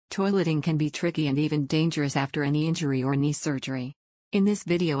Toileting can be tricky and even dangerous after any injury or knee surgery. In this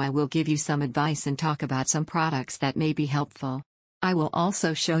video I will give you some advice and talk about some products that may be helpful. I will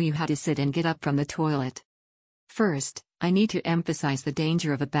also show you how to sit and get up from the toilet. First, I need to emphasize the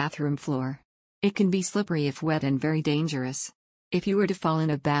danger of a bathroom floor. It can be slippery if wet and very dangerous. If you were to fall in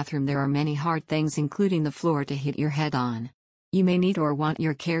a bathroom, there are many hard things including the floor to hit your head on. You may need or want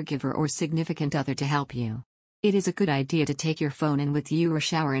your caregiver or significant other to help you. It is a good idea to take your phone in with you or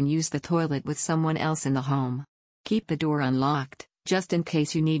shower and use the toilet with someone else in the home. Keep the door unlocked, just in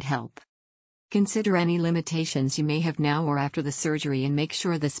case you need help. Consider any limitations you may have now or after the surgery and make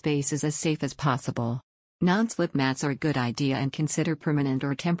sure the space is as safe as possible. Non-slip mats are a good idea, and consider permanent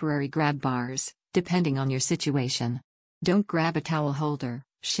or temporary grab bars, depending on your situation. Don't grab a towel holder,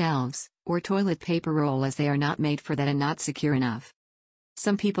 shelves, or toilet paper roll as they are not made for that and not secure enough.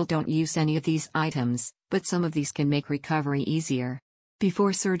 Some people don't use any of these items, but some of these can make recovery easier.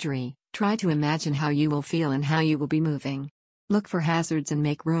 Before surgery, try to imagine how you will feel and how you will be moving. Look for hazards and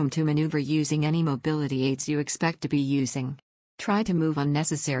make room to maneuver using any mobility aids you expect to be using. Try to move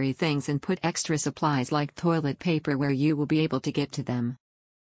unnecessary things and put extra supplies like toilet paper where you will be able to get to them.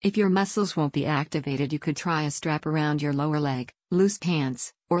 If your muscles won't be activated, you could try a strap around your lower leg, loose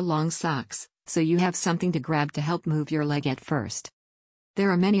pants, or long socks, so you have something to grab to help move your leg at first. There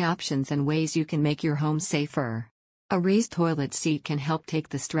are many options and ways you can make your home safer. A raised toilet seat can help take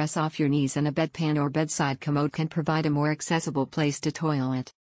the stress off your knees, and a bedpan or bedside commode can provide a more accessible place to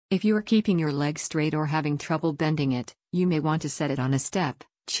toilet. If you are keeping your leg straight or having trouble bending it, you may want to set it on a step,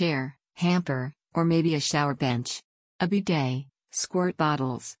 chair, hamper, or maybe a shower bench. A bidet, squirt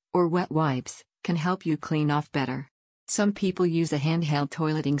bottles, or wet wipes can help you clean off better. Some people use a handheld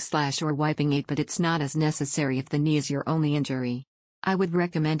toileting or wiping aid, but it's not as necessary if the knee is your only injury. I would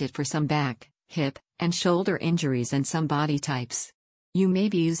recommend it for some back, hip, and shoulder injuries and some body types. You may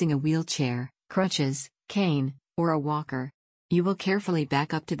be using a wheelchair, crutches, cane, or a walker. You will carefully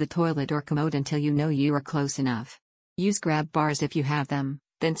back up to the toilet or commode until you know you are close enough. Use grab bars if you have them,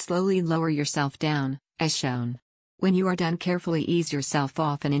 then slowly lower yourself down, as shown. When you are done, carefully ease yourself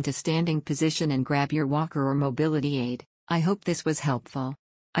off and into standing position and grab your walker or mobility aid. I hope this was helpful.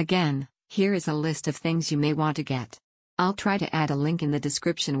 Again, here is a list of things you may want to get. I'll try to add a link in the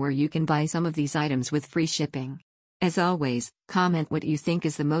description where you can buy some of these items with free shipping. As always, comment what you think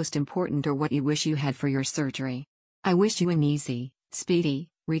is the most important or what you wish you had for your surgery. I wish you an easy, speedy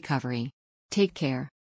recovery. Take care.